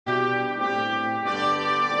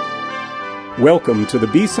Welcome to the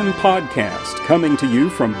Beeson Podcast, coming to you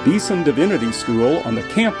from Beeson Divinity School on the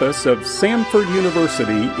campus of Samford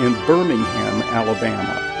University in Birmingham,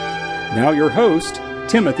 Alabama. Now your host,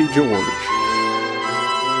 Timothy George.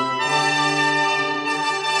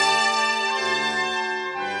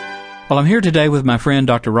 Well, I'm here today with my friend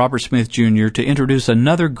Dr. Robert Smith Jr. to introduce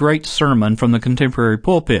another great sermon from the contemporary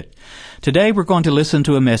pulpit. Today we're going to listen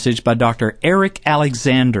to a message by Dr. Eric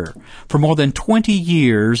Alexander. For more than 20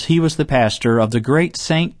 years, he was the pastor of the great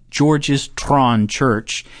St. George's Tron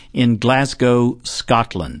Church in Glasgow,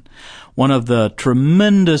 Scotland. One of the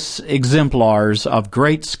tremendous exemplars of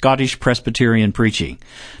great Scottish Presbyterian preaching.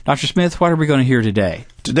 Dr. Smith, what are we going to hear today?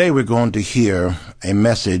 Today we're going to hear a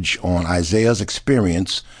message on Isaiah's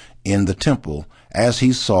experience in the temple as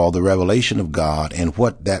he saw the revelation of God and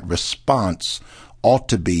what that response ought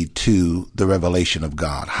to be to the revelation of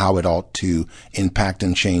God, how it ought to impact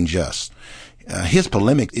and change us. His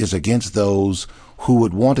polemic is against those who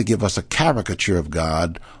would want to give us a caricature of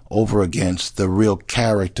God over against the real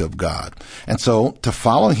character of God. And so to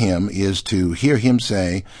follow him is to hear him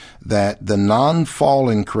say that the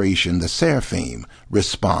non-fallen creation, the seraphim,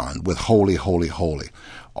 respond with holy, holy, holy.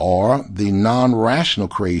 Or the non-rational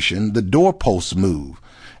creation, the doorposts move.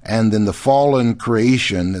 And then the fallen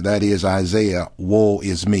creation, that is Isaiah, woe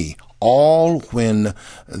is me. All when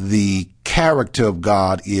the character of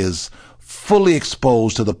God is fully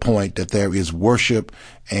exposed to the point that there is worship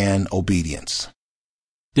and obedience.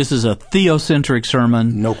 This is a theocentric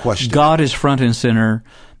sermon. No question. God is front and center,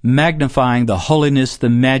 magnifying the holiness, the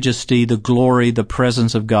majesty, the glory, the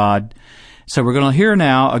presence of God. So we're going to hear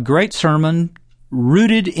now a great sermon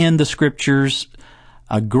rooted in the Scriptures,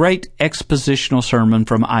 a great expositional sermon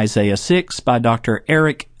from Isaiah 6 by Dr.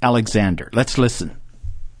 Eric Alexander. Let's listen.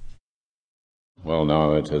 Well,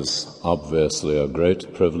 now it is obviously a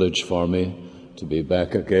great privilege for me to be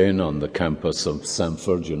back again on the campus of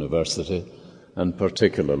Samford University, and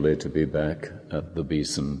particularly to be back at the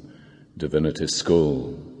Beeson Divinity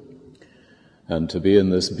School, and to be in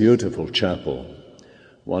this beautiful chapel.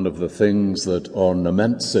 One of the things that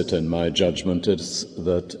ornaments it, in my judgment, is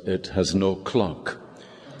that it has no clock.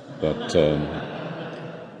 But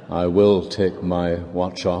I will take my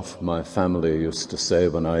watch off. My family used to say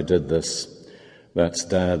when I did this, that's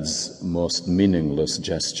Dad's most meaningless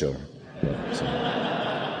gesture. But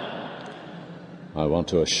I want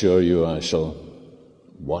to assure you I shall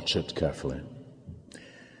watch it carefully.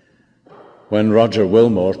 When Roger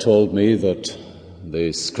Wilmore told me that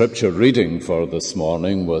the scripture reading for this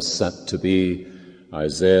morning was set to be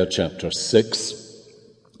Isaiah chapter 6,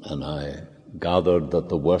 and I gathered that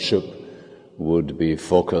the worship would be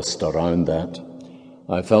focused around that,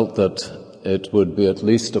 I felt that it would be at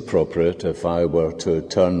least appropriate if I were to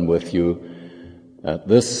turn with you at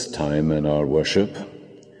this time in our worship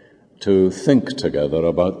to think together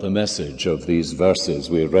about the message of these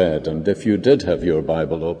verses we read. And if you did have your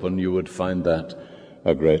Bible open, you would find that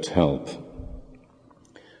a great help.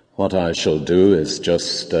 What I shall do is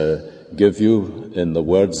just give you, in the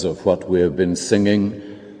words of what we have been singing,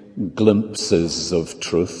 glimpses of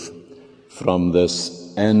truth from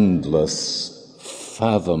this endless,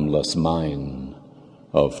 fathomless mine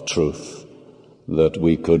of truth that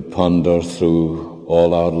we could ponder through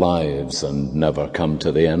all our lives and never come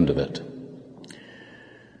to the end of it.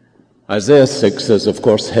 Isaiah 6 is, of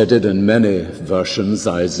course, headed in many versions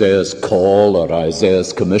Isaiah's call or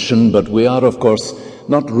Isaiah's commission, but we are, of course,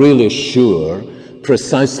 not really sure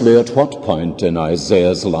precisely at what point in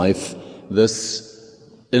Isaiah's life this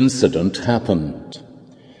incident happened.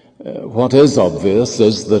 What is obvious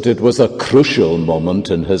is that it was a crucial moment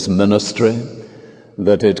in his ministry,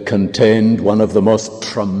 that it contained one of the most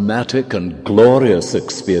traumatic and glorious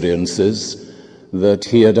experiences that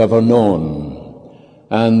he had ever known,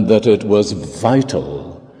 and that it was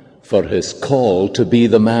vital for his call to be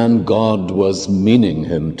the man God was meaning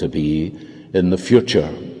him to be in the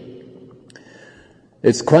future.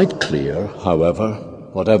 It's quite clear, however,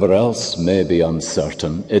 whatever else may be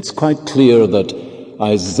uncertain, it's quite clear that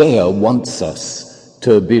Isaiah wants us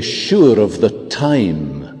to be sure of the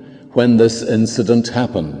time when this incident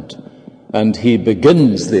happened. And he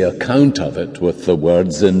begins the account of it with the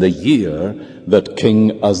words, "In the year that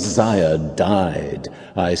King Uzziah died,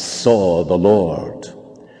 I saw the Lord."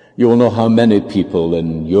 You will know how many people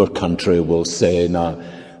in your country will say, now,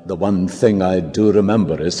 the one thing I do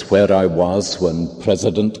remember is where I was when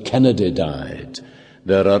President Kennedy died.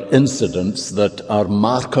 There are incidents that are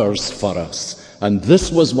markers for us, and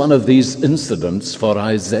this was one of these incidents for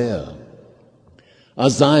Isaiah.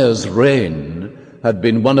 Uzziah's reign had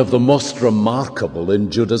been one of the most remarkable in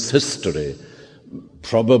Judah's history.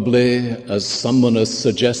 probably, as someone has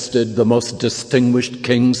suggested, the most distinguished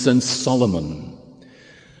king since Solomon.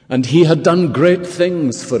 And he had done great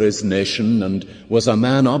things for his nation and was a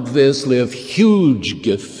man obviously of huge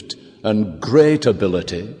gift and great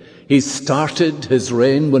ability. He started his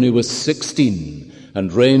reign when he was 16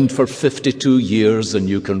 and reigned for 52 years, and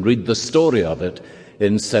you can read the story of it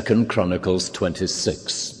in 2 Chronicles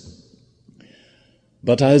 26.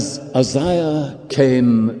 But as Uzziah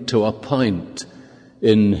came to a point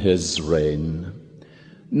in his reign,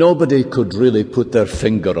 nobody could really put their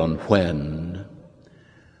finger on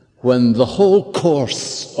when the whole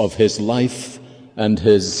course of his life and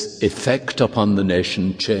his effect upon the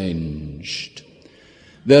nation changed.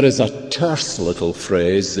 There is a terse little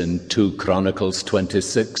phrase in 2 Chronicles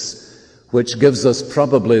 26 which gives us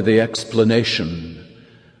probably the explanation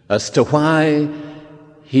as to why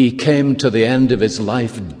he came to the end of his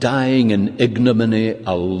life dying in ignominy,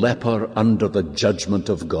 a leper under the judgment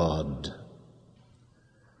of God.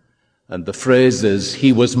 And the phrase is,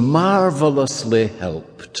 he was marvelously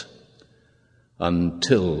helped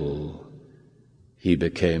until he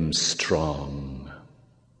became strong.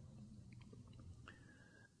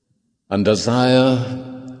 And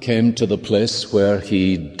Uzziah came to the place where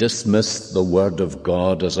he dismissed the word of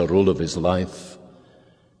God as a rule of his life,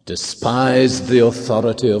 despised the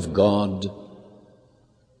authority of God,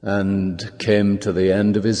 and came to the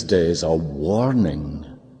end of his days a warning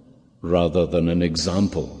rather than an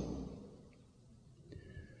example.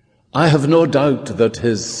 I have no doubt that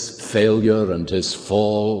his failure and his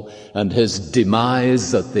fall and his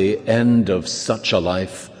demise at the end of such a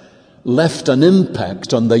life left an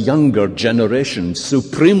impact on the younger generation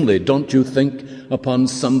supremely, don't you think, upon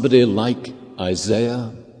somebody like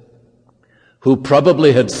Isaiah, who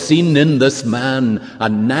probably had seen in this man a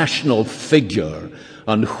national figure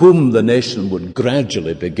on whom the nation would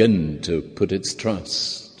gradually begin to put its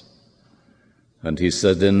trust. And he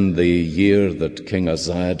said, in the year that King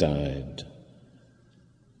Uzziah died,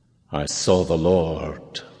 I saw the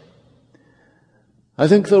Lord. I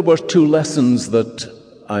think there were two lessons that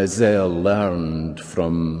Isaiah learned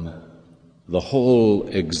from the whole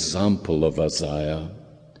example of Uzziah,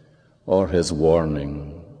 or his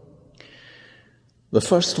warning. The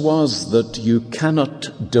first was that you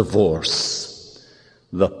cannot divorce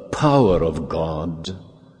the power of God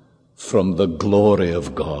from the glory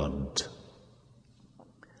of God.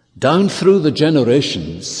 Down through the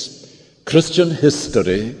generations, Christian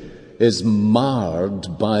history is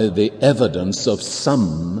marred by the evidence of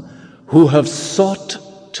some who have sought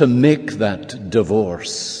to make that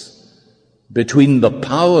divorce between the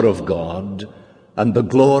power of God and the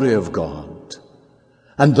glory of God.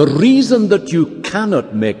 And the reason that you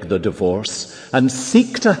cannot make the divorce and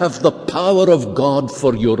seek to have the power of God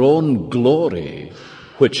for your own glory,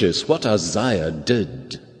 which is what Uzziah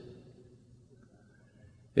did,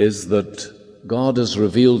 is that God has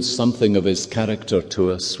revealed something of his character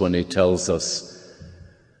to us when he tells us,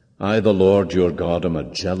 I, the Lord your God, am a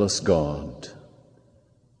jealous God,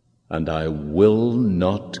 and I will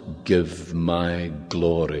not give my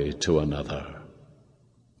glory to another.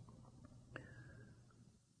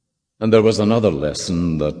 And there was another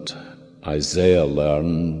lesson that Isaiah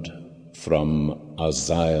learned from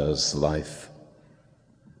Uzziah's life,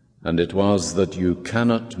 and it was that you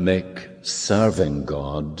cannot make serving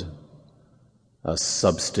God a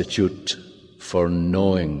substitute for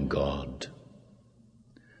knowing God.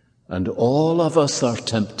 And all of us are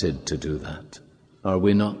tempted to do that, are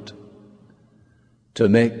we not? To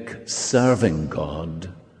make serving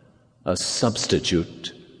God a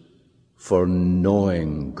substitute for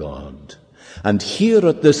knowing God. And here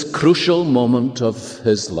at this crucial moment of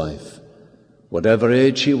his life, whatever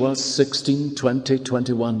age he was, 16, 20,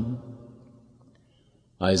 21,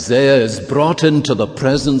 Isaiah is brought into the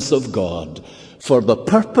presence of God for the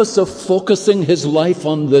purpose of focusing his life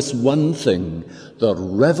on this one thing, the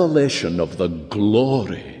revelation of the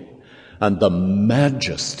glory and the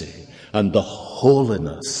majesty and the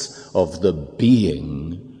holiness of the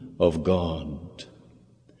being of God.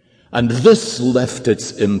 And this left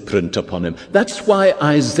its imprint upon him. That's why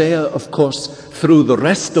Isaiah, of course, through the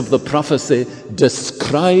rest of the prophecy,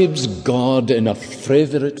 describes God in a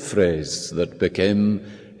favorite phrase that became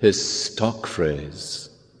his stock phrase.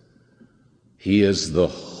 He is the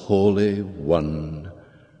Holy One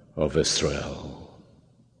of Israel.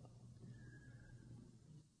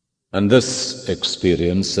 And this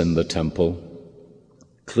experience in the temple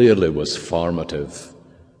clearly was formative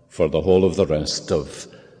for the whole of the rest of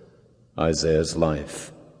Isaiah's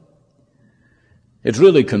life. It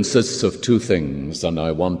really consists of two things, and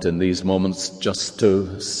I want in these moments just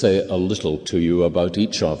to say a little to you about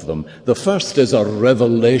each of them. The first is a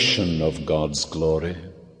revelation of God's glory,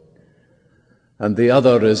 and the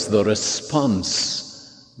other is the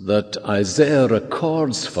response that Isaiah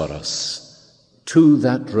records for us to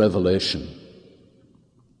that revelation.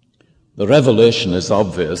 The revelation is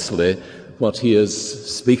obviously what he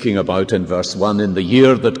is speaking about in verse 1. In the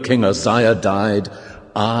year that King Uzziah died,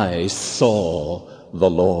 I saw the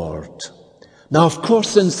Lord. Now, of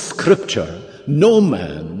course, in Scripture, no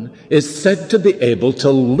man is said to be able to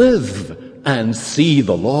live and see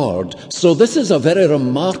the Lord. So this is a very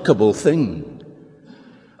remarkable thing.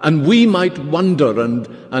 And we might wonder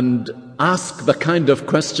and ask the kind of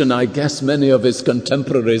question I guess many of his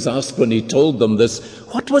contemporaries asked when he told them this.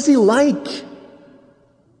 What was he like?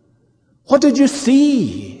 What did you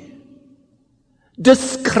see?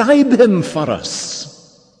 Describe him for us.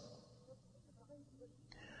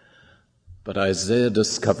 But Isaiah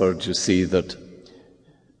discovered, you see, that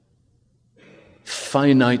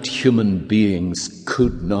finite human beings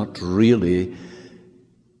could not really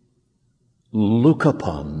look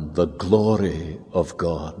upon the glory of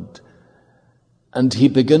God. And he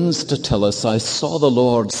begins to tell us, I saw the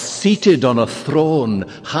Lord seated on a throne,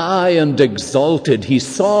 high and exalted. He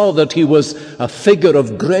saw that he was a figure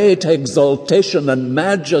of great exaltation and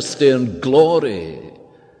majesty and glory.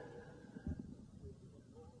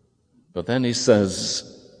 But then he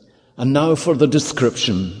says, and now for the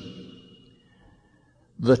description.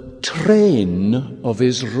 The train of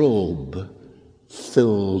his robe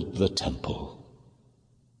filled the temple.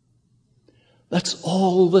 That's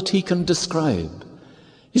all that he can describe.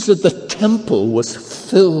 He said the temple was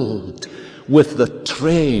filled with the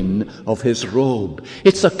train of his robe.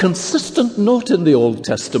 It's a consistent note in the Old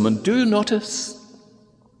Testament. Do you notice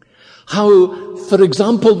how, for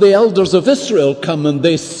example, the elders of Israel come and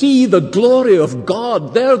they see the glory of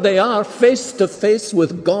God? There they are, face to face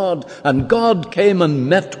with God, and God came and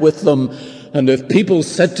met with them. And if people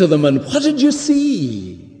said to them, and what did you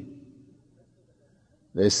see?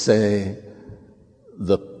 They say,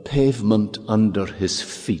 the pavement under his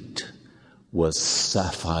feet was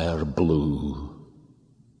sapphire blue.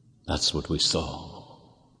 That's what we saw.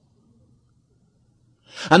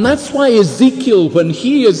 And that's why Ezekiel, when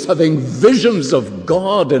he is having visions of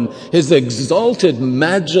God and his exalted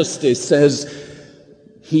majesty, says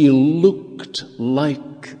he looked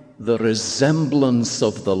like the resemblance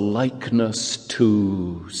of the likeness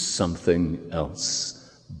to something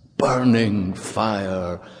else. Burning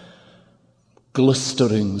fire,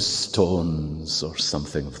 glistering stones, or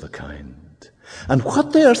something of the kind. And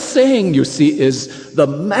what they are saying, you see, is the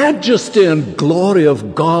majesty and glory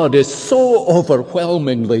of God is so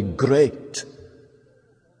overwhelmingly great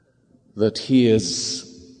that he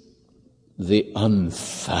is the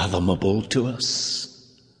unfathomable to us.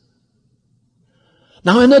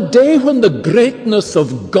 Now, in a day when the greatness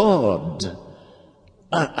of God,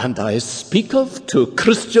 and I speak of to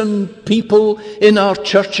Christian people in our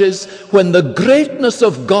churches, when the greatness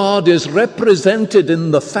of God is represented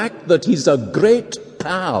in the fact that he's a great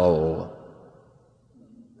pal,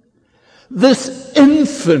 this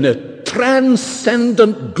infinite,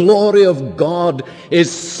 transcendent glory of God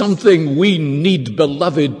is something we need,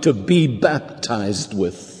 beloved, to be baptized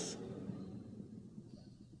with,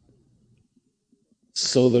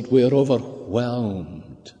 so that we are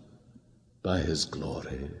overwhelmed by his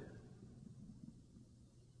glory.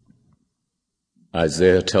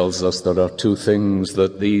 Isaiah tells us there are two things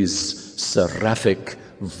that these seraphic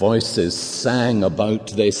voices sang about.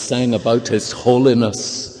 They sang about his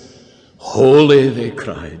holiness. Holy, they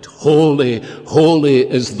cried. Holy, holy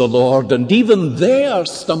is the Lord. And even they are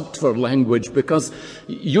stumped for language, because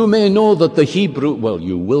you may know that the Hebrew, well,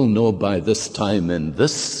 you will know by this time in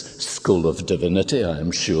this school of divinity, I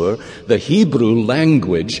am sure, the Hebrew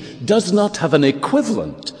language does not have an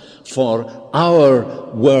equivalent for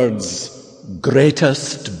our words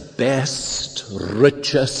greatest, best,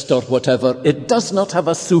 richest, or whatever. It does not have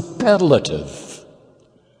a superlative.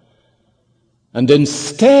 And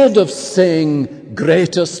instead of saying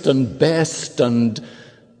greatest and best and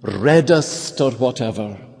reddest or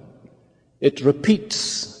whatever, it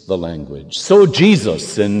repeats the language. So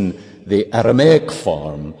Jesus, in the Aramaic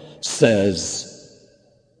form, says,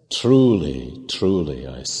 truly, truly,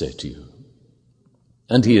 I say to you.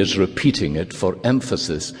 And he is repeating it for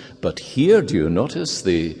emphasis. But here, do you notice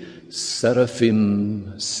the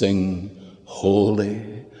seraphim sing,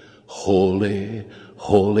 holy, holy,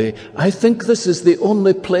 holy. I think this is the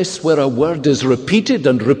only place where a word is repeated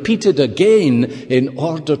and repeated again in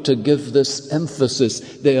order to give this emphasis.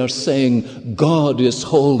 They are saying God is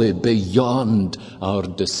holy beyond our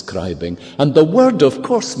describing. And the word, of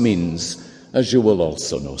course, means, as you will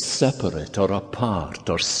also know, separate or apart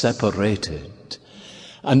or separated.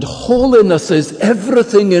 And holiness is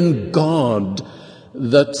everything in God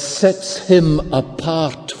that sets him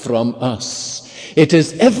apart from us. It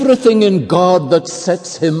is everything in God that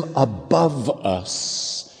sets him above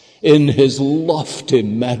us in his lofty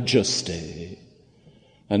majesty.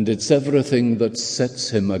 And it's everything that sets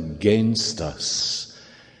him against us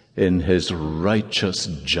in his righteous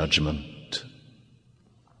judgment.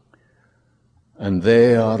 And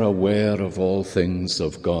they are aware of all things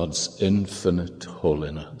of God's infinite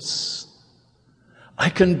holiness. I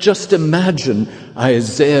can just imagine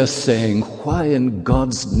Isaiah saying, why in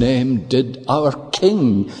God's name did our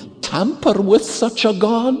king tamper with such a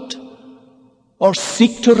God or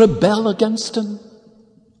seek to rebel against him?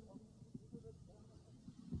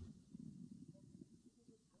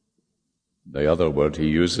 The other word he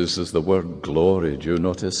uses is the word glory. Do you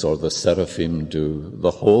notice? Or the seraphim do. The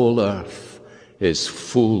whole earth is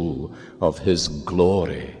full of his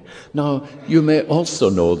glory. Now, you may also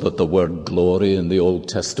know that the word glory in the Old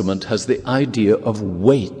Testament has the idea of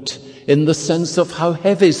weight, in the sense of how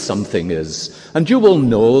heavy something is. And you will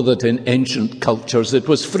know that in ancient cultures it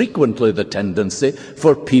was frequently the tendency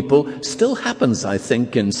for people, still happens I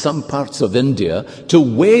think in some parts of India, to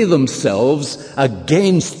weigh themselves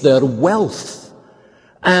against their wealth.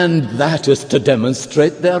 And that is to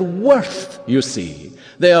demonstrate their worth, you see.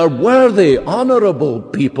 They are worthy, honorable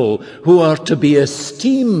people who are to be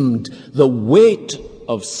esteemed. The weight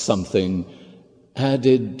of something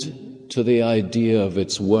added to the idea of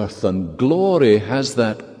its worth. And glory has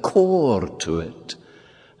that core to it.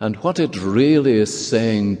 And what it really is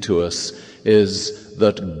saying to us is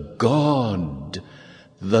that God,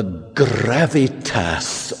 the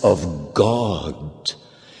gravitas of God,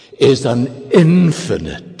 is an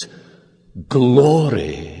infinite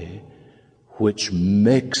glory which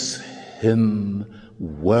makes him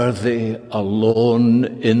worthy alone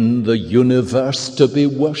in the universe to be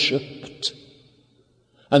worshipped.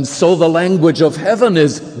 And so the language of heaven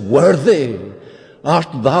is worthy.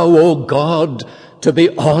 Art thou, O God, to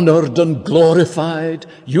be honored and glorified?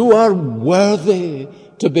 You are worthy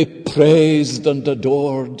to be praised and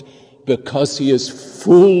adored, because he is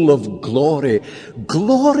full of glory.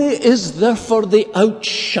 Glory is therefore the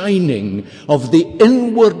outshining of the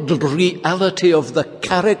inward reality of the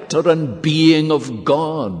character and being of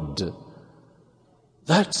God.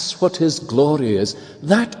 That's what his glory is.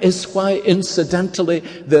 That is why, incidentally,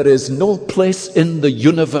 there is no place in the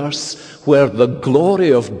universe where the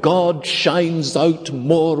glory of God shines out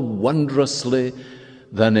more wondrously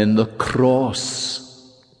than in the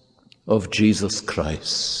cross of Jesus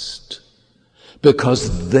Christ.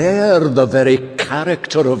 Because there the very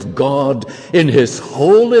character of God in his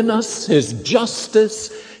holiness, his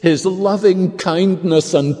justice, his loving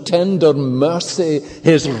kindness and tender mercy,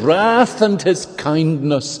 his wrath and his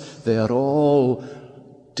kindness, they are all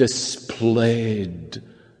displayed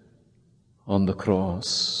on the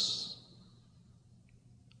cross.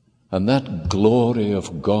 And that glory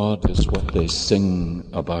of God is what they sing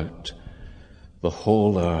about. The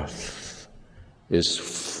whole earth is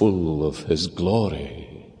full of his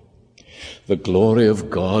glory. The glory of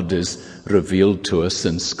God is revealed to us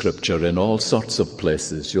in Scripture in all sorts of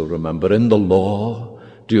places. You'll remember in the law.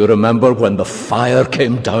 Do you remember when the fire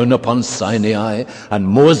came down upon Sinai and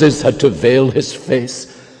Moses had to veil his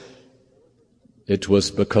face? It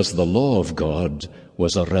was because the law of God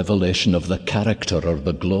was a revelation of the character or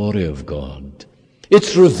the glory of God.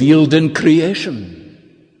 It's revealed in creation.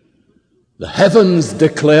 The heavens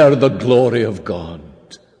declare the glory of God,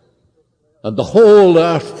 and the whole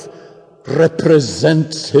earth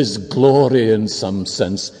represents his glory in some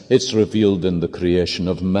sense. It's revealed in the creation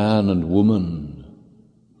of man and woman,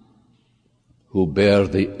 who bear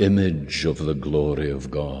the image of the glory of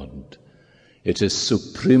God. It is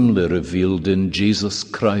supremely revealed in Jesus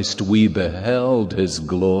Christ. We beheld his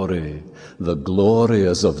glory. The glory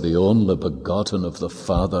as of the only begotten of the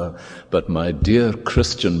Father. But my dear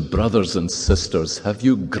Christian brothers and sisters, have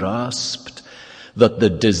you grasped that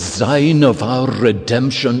the design of our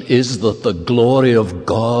redemption is that the glory of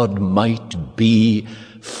God might be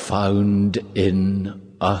found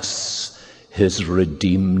in us, his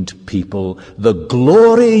redeemed people? The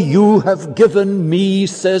glory you have given me,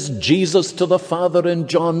 says Jesus to the Father in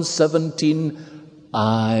John 17,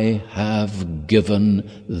 I have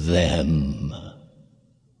given them.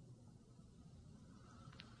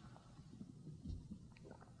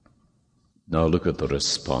 Now look at the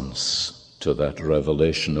response to that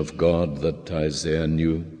revelation of God that Isaiah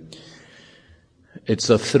knew. It's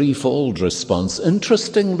a threefold response,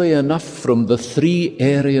 interestingly enough, from the three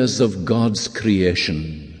areas of God's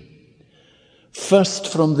creation.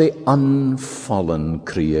 First, from the unfallen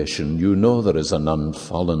creation. You know there is an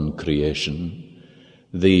unfallen creation.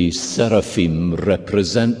 The seraphim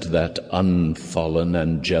represent that unfallen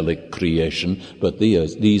angelic creation, but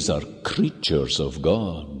these are creatures of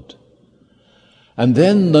God. And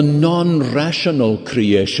then the non-rational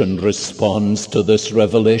creation responds to this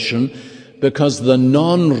revelation, because the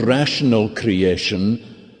non-rational creation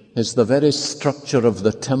is the very structure of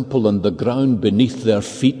the temple and the ground beneath their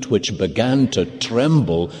feet, which began to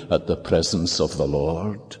tremble at the presence of the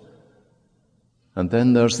Lord. And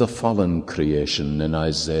then there's the fallen creation in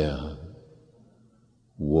Isaiah.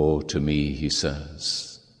 Woe to me, he says.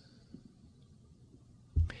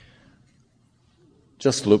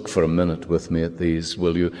 Just look for a minute with me at these,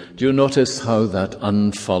 will you? Do you notice how that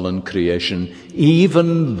unfallen creation,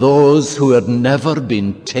 even those who had never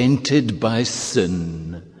been tainted by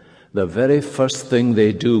sin, the very first thing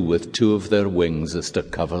they do with two of their wings is to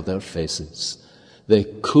cover their faces. They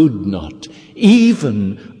could not.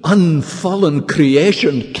 Even unfallen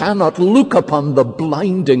creation cannot look upon the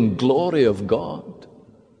blinding glory of God.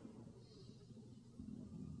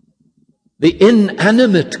 The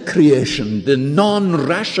inanimate creation, the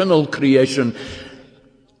non-rational creation,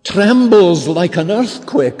 trembles like an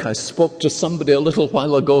earthquake. I spoke to somebody a little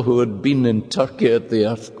while ago who had been in Turkey at the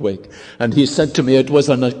earthquake, and he said to me it was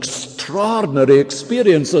an extraordinary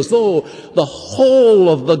experience, as though the whole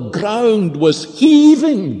of the ground was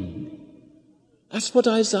heaving. That's what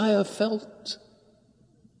Isaiah felt.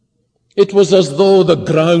 It was as though the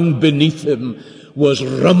ground beneath him was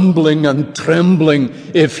rumbling and trembling.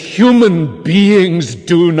 If human beings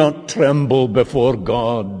do not tremble before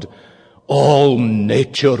God, all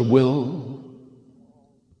nature will.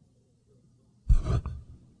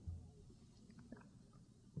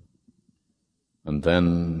 And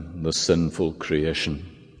then the sinful creation.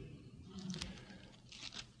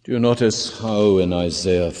 Do you notice how in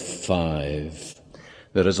Isaiah 5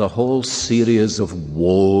 there is a whole series of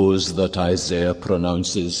woes that Isaiah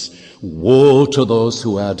pronounces? Woe to those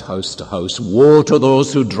who add house to house. Woe to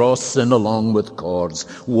those who draw sin along with cords.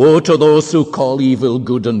 Woe to those who call evil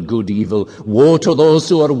good and good evil. Woe to those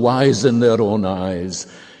who are wise in their own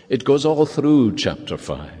eyes. It goes all through chapter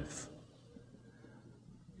 5.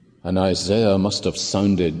 And Isaiah must have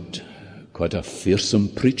sounded quite a fearsome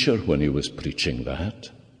preacher when he was preaching that.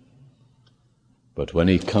 But when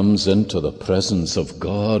he comes into the presence of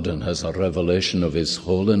God and has a revelation of his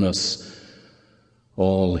holiness,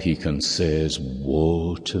 all he can say is,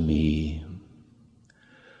 woe to me,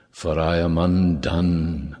 for I am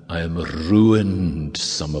undone, I am ruined,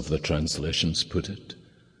 some of the translations put it.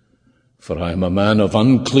 For I am a man of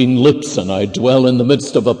unclean lips, and I dwell in the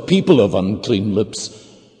midst of a people of unclean lips,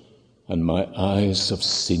 and my eyes have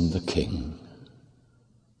seen the King.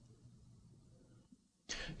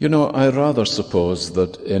 You know, I rather suppose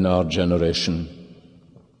that in our generation,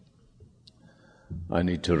 I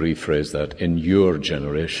need to rephrase that, in your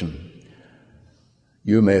generation,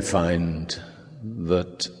 you may find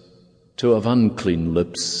that to have unclean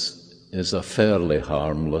lips is a fairly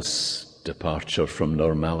harmless departure from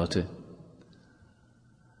normality.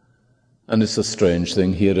 And it's a strange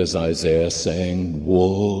thing. Here is Isaiah saying,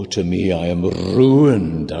 woe to me, I am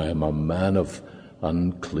ruined, I am a man of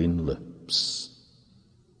unclean lips.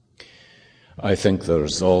 I think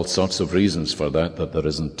there's all sorts of reasons for that there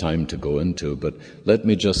isn't time to go into, but let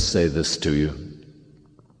me just say this to you.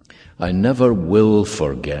 I never will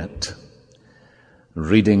forget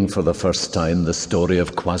reading for the first time the story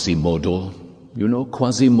of Quasimodo. You know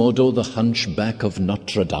Quasimodo, the hunchback of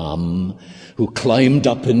Notre Dame, who climbed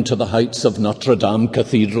up into the heights of Notre Dame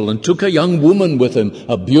Cathedral and took a young woman with him,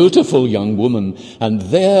 a beautiful young woman, and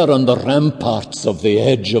there on the ramparts of the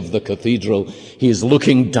edge of the cathedral, he is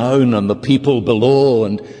looking down on the people below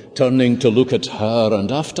and turning to look at her, and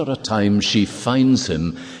after a time she finds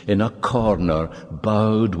him in a corner,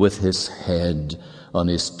 bowed with his head on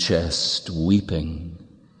his chest, weeping.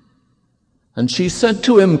 And she said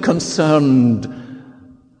to him, concerned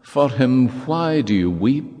for him, why do you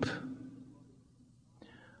weep?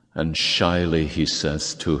 And shyly he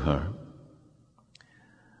says to her,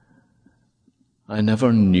 I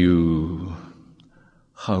never knew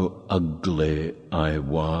how ugly I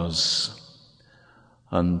was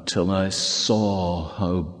until I saw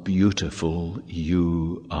how beautiful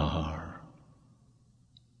you are.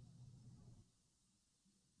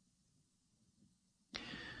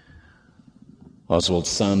 Oswald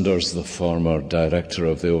Sanders, the former director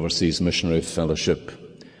of the Overseas Missionary Fellowship,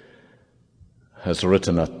 has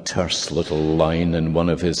written a terse little line in one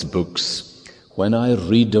of his books. When I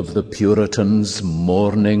read of the Puritans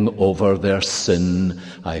mourning over their sin,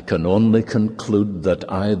 I can only conclude that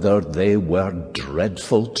either they were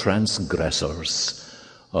dreadful transgressors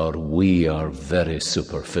or we are very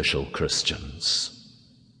superficial Christians.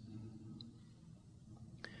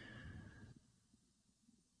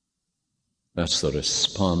 That's the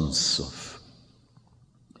response of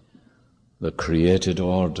the created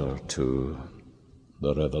order to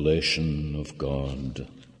the revelation of God.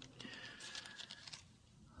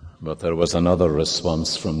 But there was another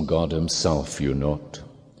response from God himself, you note.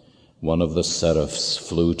 One of the seraphs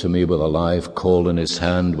flew to me with a live coal in his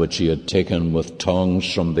hand, which he had taken with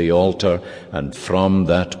tongs from the altar, and from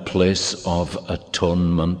that place of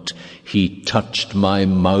atonement he touched my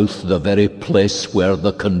mouth, the very place where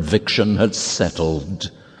the conviction had settled.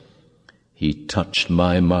 He touched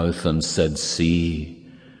my mouth and said, "See,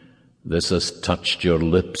 this has touched your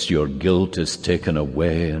lips, your guilt is taken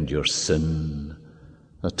away, and your sin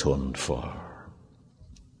atoned for."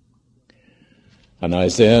 And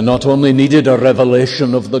Isaiah not only needed a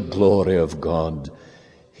revelation of the glory of God,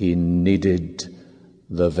 he needed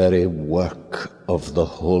the very work of the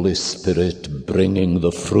Holy Spirit bringing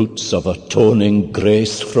the fruits of atoning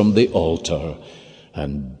grace from the altar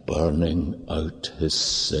and burning out his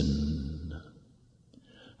sin.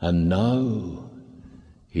 And now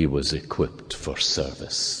he was equipped for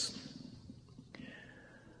service.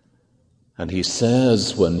 And he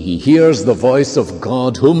says, when he hears the voice of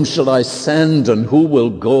God, "Whom shall I send and who will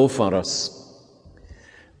go for us?"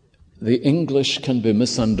 The English can be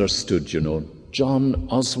misunderstood, you know. John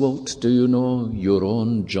Oswalt, do you know your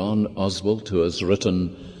own John Oswalt, who has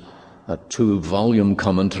written a 2-volume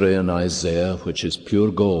commentary on Isaiah, which is pure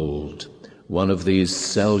gold, one of these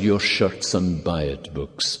sell your shirts and buy it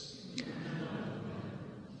books.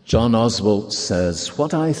 John Oswalt says,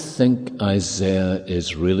 what I think Isaiah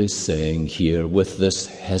is really saying here with this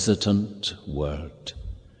hesitant word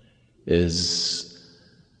is,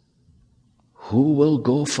 who will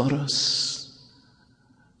go for us?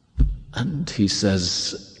 And he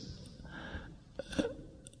says,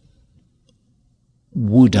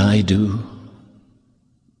 would I do?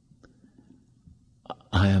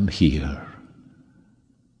 I am here.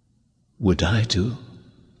 Would I do?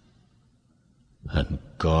 And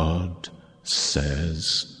God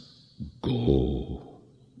says, go.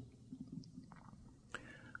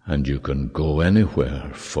 And you can go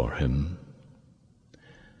anywhere for him.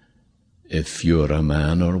 If you're a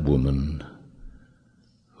man or woman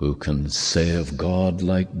who can say of God,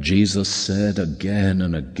 like Jesus said again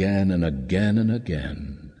and again and again and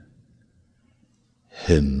again,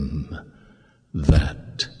 him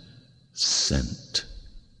that sent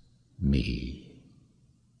me.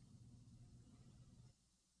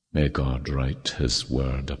 May God write his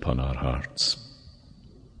word upon our hearts.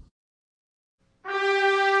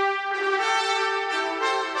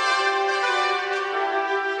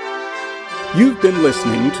 You've been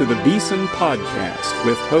listening to the Beeson Podcast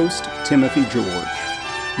with host Timothy George.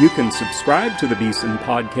 You can subscribe to the Beeson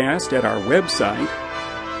Podcast at our website,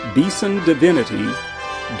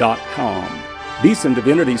 beesondivinity.com. Beeson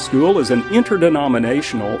Divinity School is an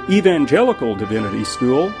interdenominational evangelical divinity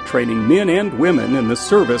school training men and women in the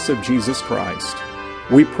service of Jesus Christ.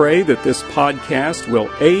 We pray that this podcast will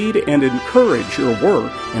aid and encourage your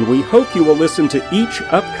work, and we hope you will listen to each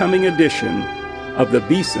upcoming edition of the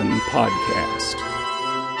Beeson Podcast.